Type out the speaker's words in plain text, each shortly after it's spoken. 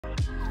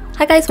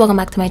Hi guys, welcome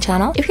back to my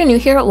channel. If you're new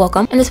here,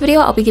 welcome. In this video,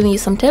 I'll be giving you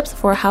some tips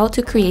for how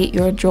to create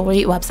your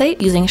jewelry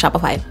website using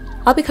Shopify.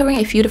 I'll be covering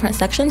a few different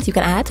sections you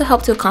can add to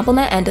help to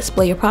complement and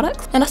display your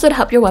products, and also to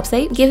help your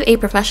website give a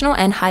professional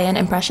and high-end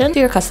impression to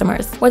your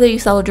customers. Whether you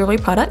sell jewelry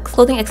products,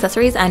 clothing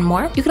accessories, and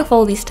more, you can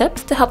follow these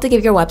tips to help to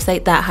give your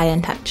website that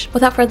high-end touch.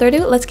 Without further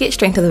ado, let's get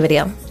straight into the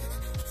video.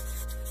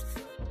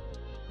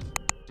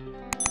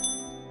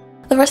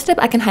 The first tip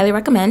I can highly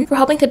recommend for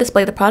helping to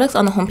display the products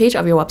on the homepage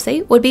of your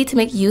website would be to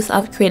make use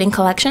of creating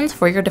collections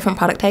for your different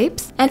product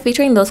types and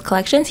featuring those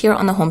collections here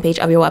on the homepage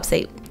of your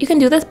website. You can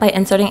do this by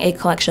inserting a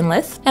collection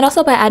list and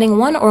also by adding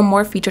one or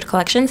more featured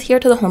collections here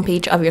to the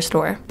homepage of your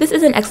store. This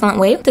is an excellent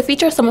way to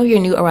feature some of your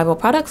new arrival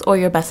products or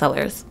your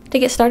bestsellers. To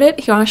get started,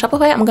 here on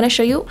Shopify, I'm going to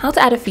show you how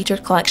to add a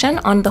featured collection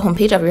on the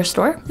homepage of your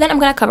store. Then I'm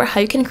going to cover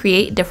how you can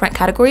create different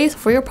categories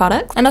for your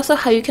products and also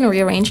how you can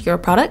rearrange your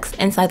products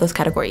inside those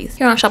categories.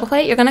 Here on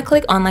Shopify, you're going to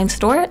click Online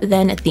Store,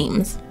 then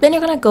Themes. Then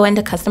you're going to go in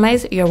to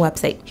customize your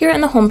website. Here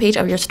in the homepage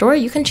of your store,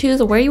 you can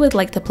choose where you would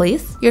like to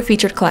place your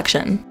featured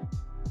collection.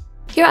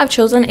 Here I've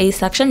chosen a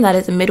section that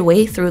is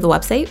midway through the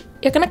website.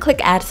 You're going to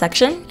click Add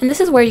Section, and this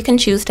is where you can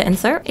choose to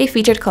insert a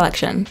featured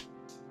collection.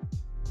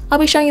 I'll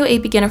be showing you a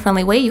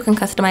beginner-friendly way you can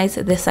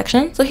customize this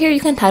section. So here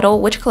you can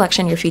title which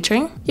collection you're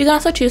featuring. You can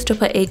also choose to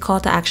put a call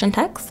to action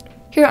text.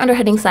 Here under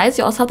heading size,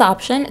 you also have the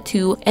option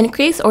to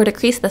increase or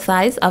decrease the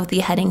size of the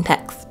heading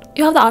text.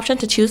 You have the option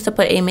to choose to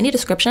put a mini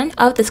description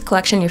of this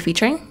collection you're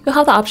featuring. You'll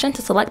have the option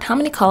to select how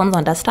many columns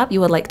on desktop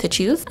you would like to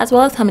choose, as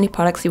well as how many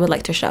products you would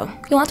like to show.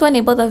 You want to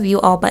enable the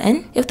View All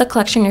button if the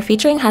collection you're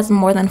featuring has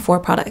more than 4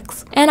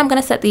 products. And I'm going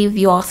to set the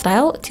View All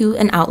style to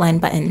an outline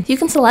button. You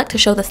can select to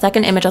show the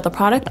second image of the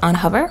product on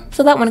hover,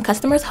 so that when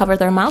customers hover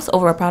their mouse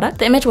over a product,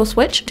 the image will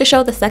switch to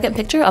show the second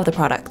picture of the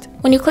product.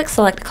 When you click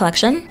Select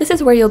Collection, this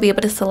is where you'll be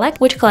able to select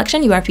which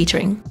collection you are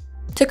featuring.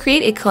 To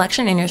create a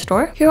collection in your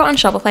store, here on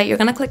Shopify, you're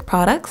going to click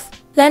Products,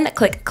 then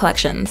click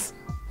Collections.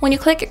 When you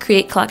click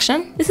Create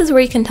Collection, this is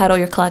where you can title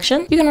your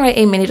collection. You can write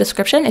a mini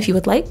description if you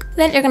would like.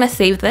 Then you're going to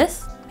save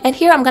this. And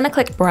here I'm going to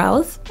click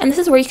Browse. And this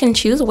is where you can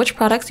choose which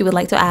products you would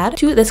like to add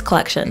to this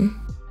collection.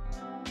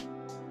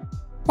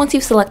 Once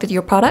you've selected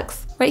your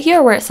products, right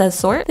here where it says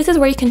Sort, this is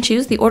where you can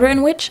choose the order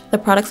in which the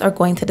products are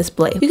going to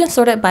display. You can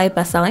sort it by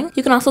best-selling.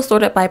 You can also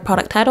sort it by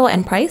product title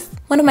and price.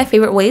 One of my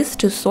favorite ways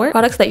to sort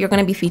products that you're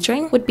going to be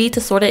featuring would be to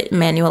sort it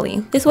manually.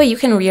 This way you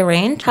can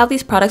rearrange how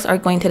these products are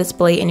going to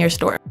display in your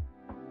store.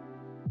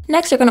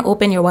 Next, you're going to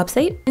open your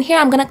website, and here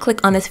I'm going to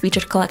click on this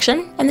featured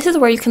collection, and this is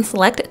where you can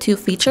select to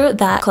feature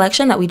that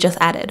collection that we just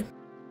added.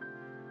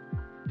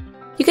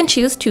 You can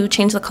choose to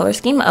change the color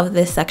scheme of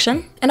this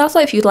section, and also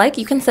if you'd like,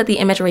 you can set the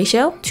image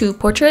ratio to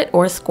portrait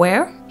or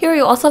square. Here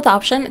you also have the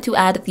option to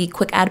add the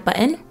quick add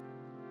button,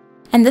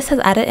 and this has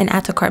added an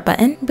add to cart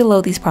button below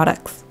these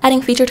products.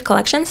 Adding featured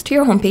collections to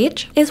your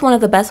homepage is one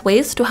of the best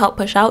ways to help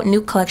push out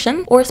new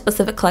collections or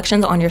specific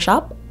collections on your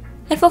shop.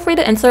 And feel free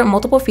to insert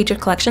multiple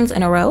featured collections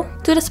in a row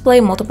to display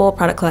multiple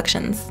product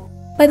collections.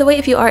 By the way,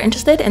 if you are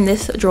interested in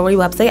this jewelry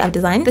website I've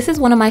designed, this is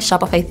one of my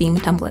Shopify theme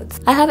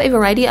templates. I have a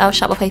variety of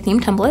Shopify theme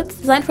templates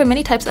designed for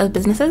many types of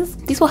businesses.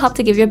 These will help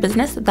to give your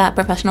business that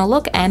professional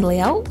look and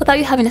layout without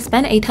you having to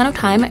spend a ton of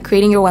time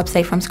creating your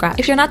website from scratch.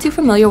 If you're not too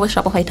familiar with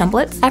Shopify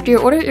templates, after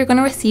your order, you're going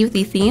to receive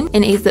the theme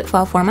in a zip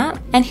file format.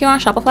 And here on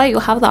Shopify, you'll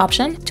have the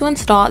option to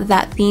install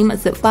that theme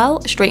zip file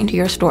straight into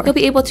your store. You'll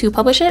be able to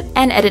publish it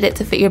and edit it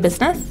to fit your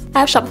business. I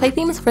have Shopify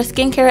themes for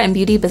skincare and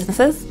beauty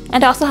businesses,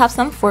 and I also have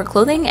some for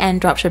clothing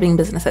and dropshipping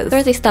businesses.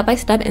 There's a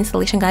step-by-step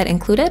installation guide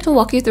included to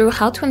walk you through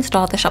how to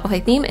install the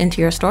Shopify theme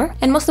into your store.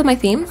 And most of my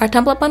themes are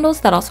template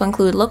bundles that also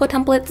include logo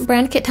templates,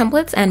 brand kit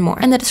templates, and more.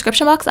 In the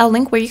description box, I'll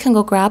link where you can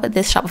go grab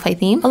this Shopify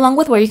theme, along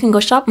with where you can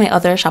go shop my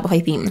other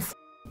Shopify themes.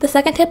 The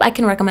second tip I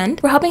can recommend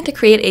for helping to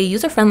create a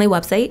user-friendly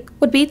website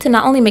would be to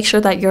not only make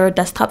sure that your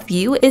desktop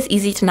view is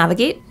easy to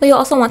navigate, but you'll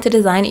also want to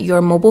design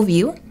your mobile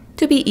view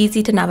to be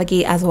easy to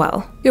navigate as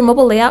well. Your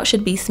mobile layout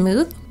should be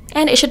smooth,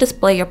 and it should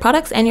display your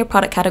products and your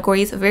product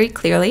categories very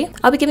clearly.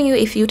 I'll be giving you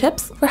a few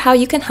tips for how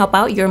you can help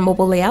out your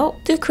mobile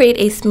layout to create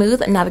a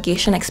smooth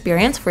navigation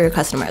experience for your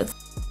customers.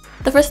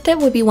 The first tip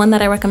would be one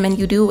that I recommend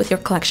you do with your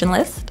collection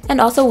list and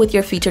also with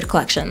your featured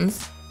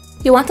collections.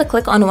 You want to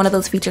click on one of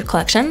those featured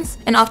collections,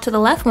 and off to the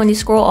left when you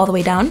scroll all the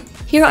way down,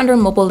 here under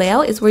mobile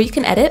layout is where you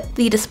can edit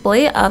the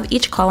display of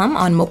each column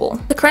on mobile.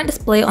 The current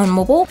display on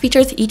mobile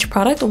features each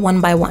product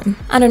one by one.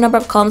 Under number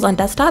of columns on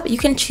desktop, you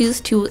can choose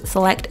to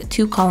select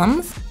 2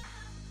 columns,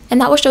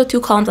 and that will show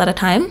 2 columns at a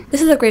time.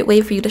 This is a great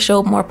way for you to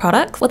show more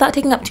products without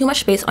taking up too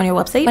much space on your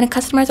website when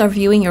customers are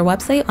viewing your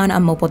website on a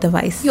mobile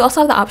device. You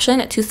also have the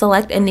option to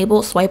select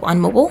Enable Swipe on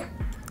Mobile,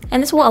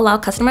 and this will allow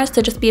customers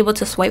to just be able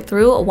to swipe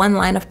through one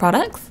line of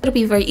products. It'll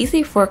be very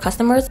easy for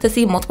customers to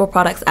see multiple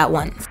products at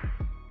once.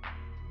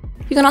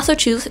 You can also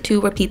choose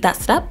to repeat that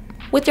step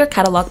with your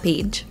catalog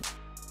page.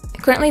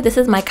 Currently, this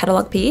is my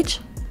catalog page,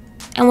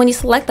 and when you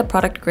select the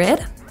product grid,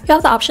 you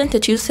have the option to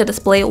choose to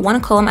display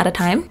 1 column at a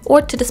time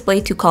or to display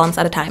 2 columns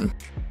at a time.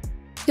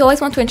 You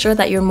always want to ensure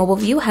that your mobile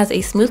view has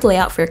a smooth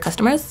layout for your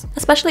customers,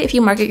 especially if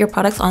you market your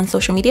products on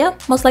social media.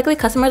 Most likely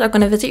customers are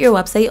going to visit your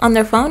website on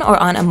their phone or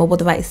on a mobile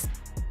device.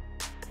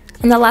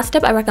 And the last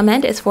tip I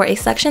recommend is for a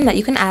section that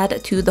you can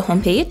add to the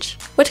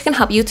homepage, which can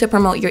help you to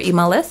promote your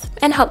email list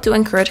and help to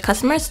encourage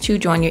customers to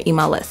join your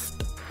email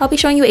list. I'll be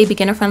showing you a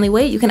beginner-friendly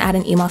way you can add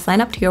an email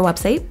sign-up to your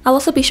website. I'll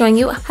also be showing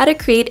you how to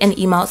create an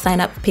email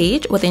sign-up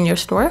page within your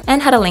store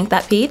and how to link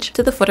that page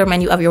to the footer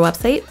menu of your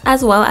website,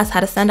 as well as how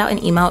to send out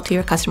an email to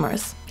your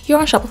customers. Here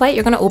on Shopify,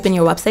 you're going to open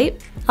your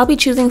website. I'll be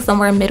choosing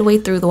somewhere midway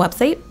through the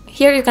website.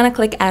 Here, you're going to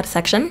click Add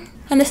Section,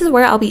 and this is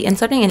where I'll be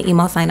inserting an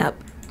email sign-up.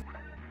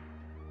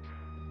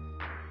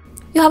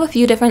 You'll have a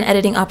few different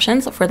editing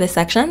options for this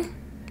section.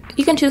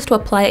 You can choose to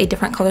apply a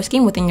different color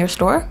scheme within your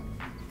store,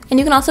 and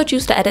you can also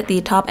choose to edit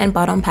the top and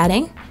bottom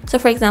padding. So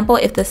for example,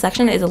 if this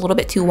section is a little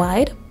bit too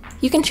wide,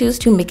 you can choose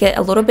to make it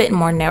a little bit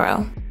more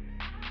narrow.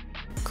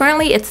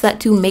 Currently, it's set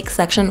to make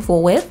section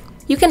full width.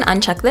 You can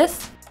uncheck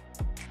this,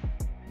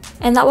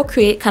 and that will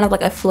create kind of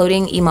like a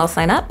floating email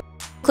sign up.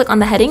 Click on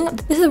the heading.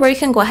 This is where you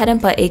can go ahead and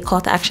put a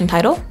call to action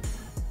title.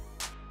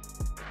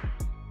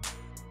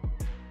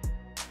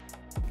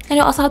 And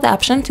you'll also have the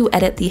option to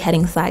edit the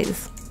heading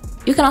size.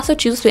 You can also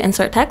choose to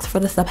insert text for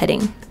the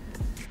subheading.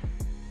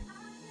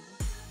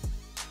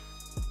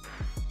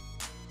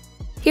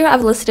 Here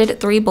I've listed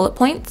 3 bullet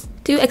points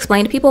to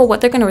explain to people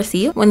what they're going to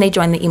receive when they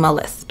join the email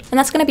list. And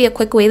that's going to be a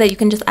quick way that you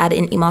can just add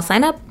an email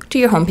sign up to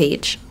your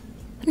homepage.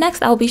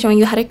 Next, I'll be showing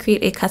you how to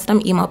create a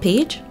custom email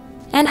page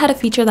and how to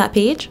feature that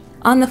page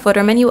on the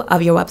footer menu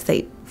of your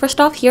website. First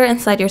off, here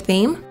inside your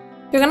theme,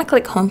 you're going to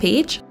click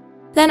Homepage.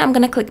 Then I'm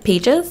going to click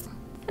Pages,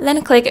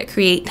 then click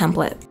Create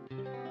Template.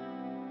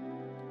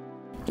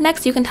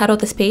 Next, you can title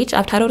this page.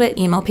 I've titled it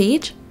Email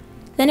Page.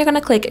 Then you're going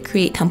to click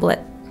Create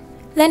Template.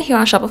 Then here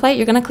on Shopify,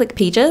 you're going to click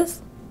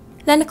Pages,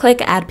 then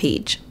click Add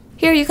Page.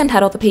 Here you can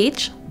title the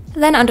page.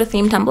 Then under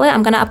Theme Template,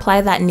 I'm going to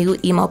apply that new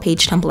email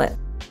page template.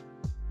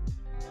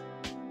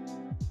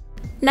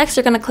 Next,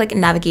 you're going to click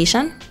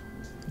Navigation,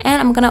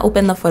 and I'm going to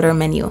open the footer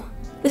menu.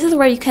 This is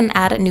where you can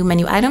add new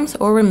menu items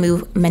or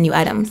remove menu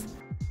items.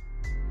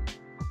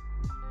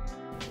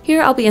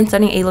 Here I'll be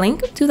inserting a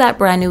link to that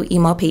brand new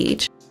email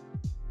page.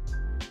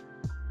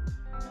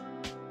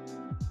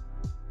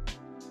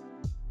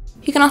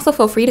 You can also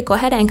feel free to go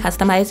ahead and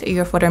customize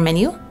your footer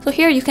menu. So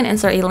here you can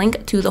insert a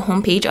link to the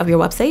home page of your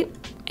website,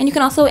 and you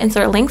can also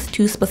insert links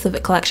to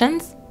specific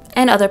collections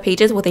and other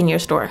pages within your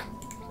store.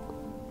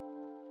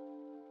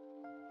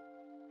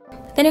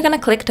 Then you're going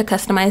to click to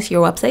customize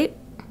your website.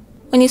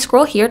 When you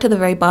scroll here to the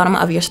very bottom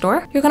of your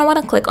store, you're going to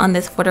want to click on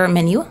this footer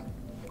menu.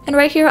 And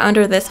right here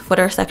under this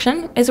footer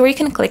section is where you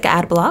can click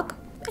Add Block,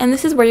 and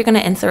this is where you're going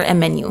to insert a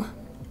menu.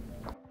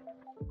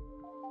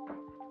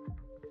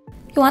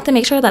 You want to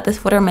make sure that this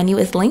footer menu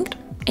is linked,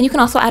 and you can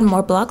also add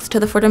more blocks to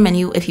the footer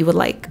menu if you would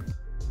like.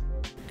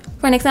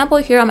 For an example,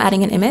 here I'm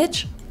adding an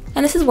image,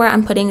 and this is where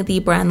I'm putting the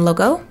brand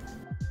logo.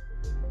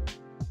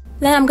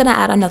 Then I'm going to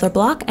add another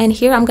block, and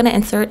here I'm going to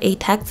insert a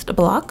text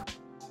block.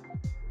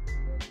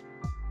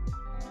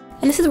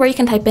 And this is where you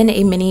can type in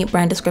a mini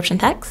brand description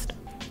text.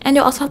 And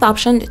you'll also have the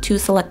option to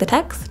select the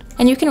text,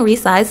 and you can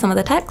resize some of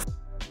the text.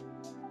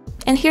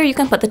 And here you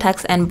can put the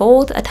text in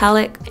bold,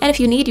 italic, and if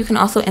you need, you can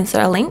also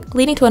insert a link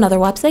leading to another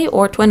website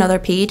or to another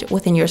page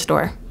within your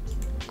store.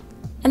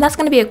 And that's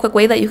going to be a quick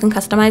way that you can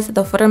customize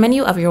the footer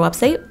menu of your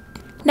website.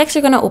 Next,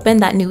 you're going to open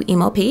that new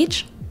email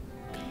page.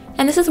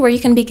 And this is where you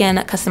can begin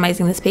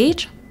customizing this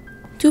page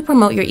to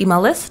promote your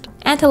email list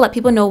and to let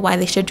people know why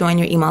they should join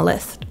your email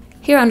list.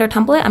 Here under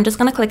Template, I'm just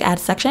going to click Add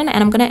Section,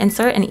 and I'm going to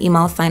insert an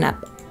email sign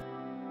up.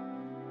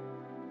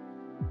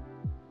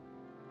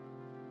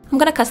 I'm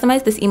going to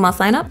customize this email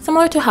sign up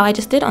similar to how I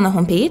just did on the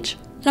home page.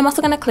 And I'm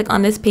also going to click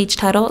on this page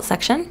title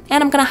section,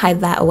 and I'm going to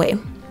hide that away.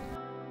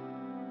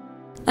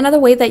 Another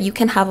way that you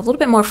can have a little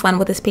bit more fun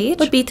with this page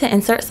would be to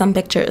insert some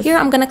pictures. Here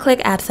I'm going to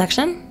click Add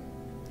Section,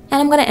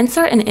 and I'm going to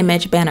insert an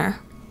image banner.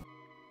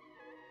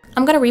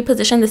 I'm going to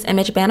reposition this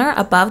image banner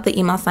above the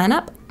email sign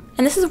up,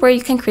 and this is where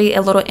you can create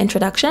a little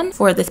introduction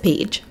for this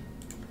page.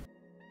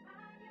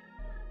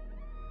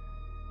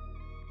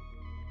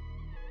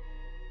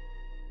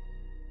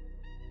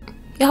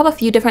 You'll have a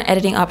few different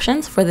editing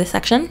options for this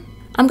section.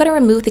 I'm going to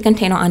remove the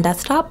container on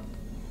desktop,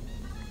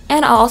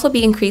 and I'll also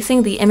be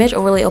increasing the image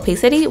overlay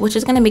opacity, which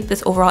is going to make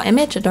this overall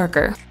image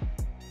darker.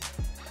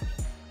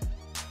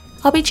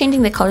 I'll be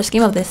changing the color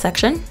scheme of this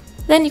section.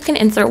 Then you can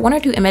insert 1 or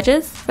 2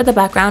 images for the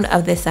background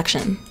of this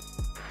section.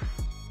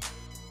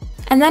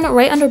 And then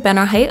right under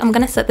banner height, I'm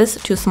going to set this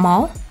to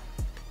small,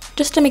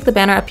 just to make the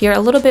banner appear a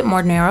little bit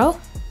more narrow.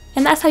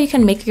 And that's how you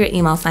can make your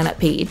email sign up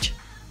page.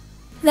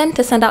 Then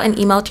to send out an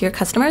email to your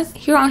customers,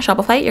 here on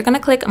Shopify, you're going to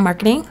click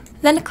Marketing,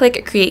 then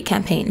click Create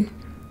Campaign.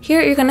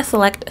 Here you're going to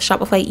select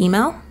Shopify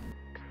Email.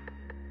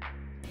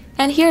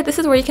 And here, this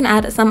is where you can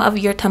add some of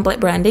your template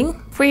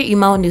branding for your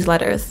email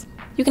newsletters.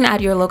 You can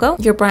add your logo,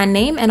 your brand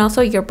name, and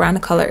also your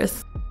brand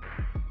colors.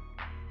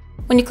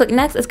 When you click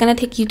Next, it's going to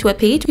take you to a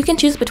page. You can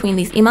choose between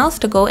these emails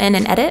to go in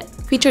and edit,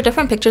 feature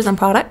different pictures and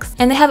products,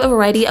 and they have a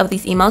variety of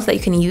these emails that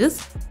you can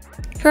use.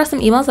 Here are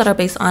some emails that are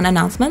based on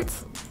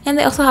announcements, and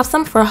they also have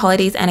some for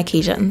holidays and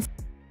occasions.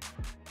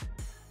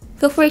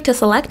 Feel free to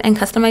select and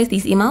customize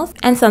these emails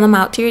and send them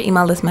out to your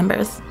email list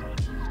members.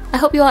 I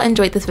hope you all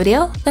enjoyed this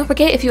video. Don't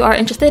forget, if you are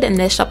interested in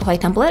this Shopify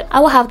template, I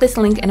will have this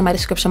link in my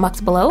description box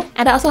below.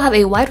 And I also have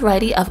a wide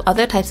variety of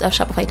other types of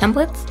Shopify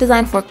templates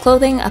designed for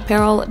clothing,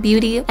 apparel,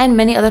 beauty, and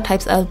many other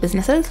types of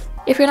businesses.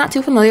 If you're not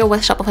too familiar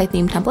with Shopify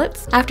theme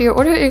templates, after your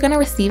order, you're going to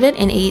receive it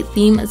in a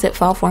theme zip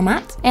file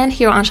format. And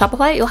here on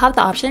Shopify, you'll have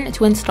the option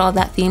to install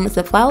that theme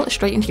zip file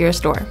straight into your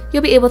store.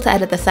 You'll be able to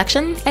edit the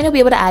sections, and you'll be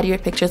able to add your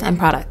pictures and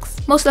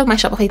products. Most of my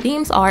Shopify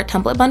themes are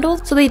template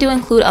bundles, so they do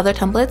include other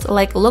templates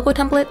like logo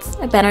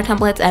templates, banner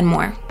templates, and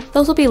more.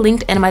 Those will be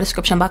linked in my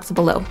description box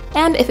below.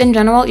 And if in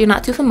general you're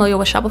not too familiar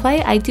with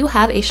Shopify, I do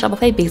have a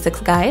Shopify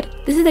Basics guide.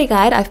 This is a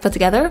guide I've put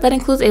together that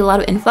includes a lot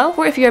of info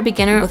for if you're a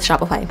beginner with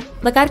Shopify.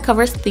 The guide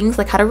covers things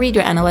like how to read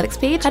your analytics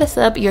page, how to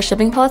set up your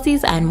shipping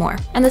policies, and more.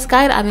 In this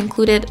guide, I've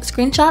included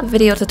screenshot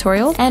video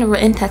tutorials and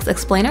written text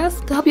explainers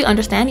to help you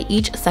understand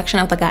each section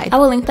of the guide. I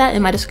will link that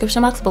in my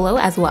description box below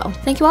as well.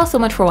 Thank you all so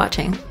much for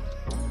watching.